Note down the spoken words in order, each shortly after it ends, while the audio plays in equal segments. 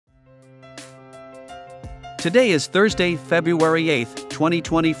Today is Thursday, February 8,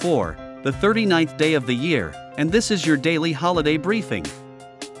 2024, the 39th day of the year, and this is your daily holiday briefing.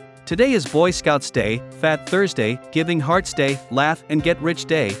 Today is Boy Scouts Day, Fat Thursday, Giving Hearts Day, Laugh and Get Rich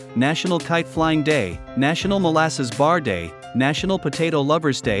Day, National Kite Flying Day, National Molasses Bar Day, National Potato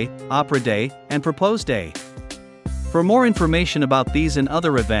Lovers Day, Opera Day, and Propose Day. For more information about these and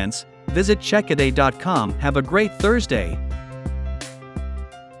other events, visit checkaday.com. Have a great Thursday.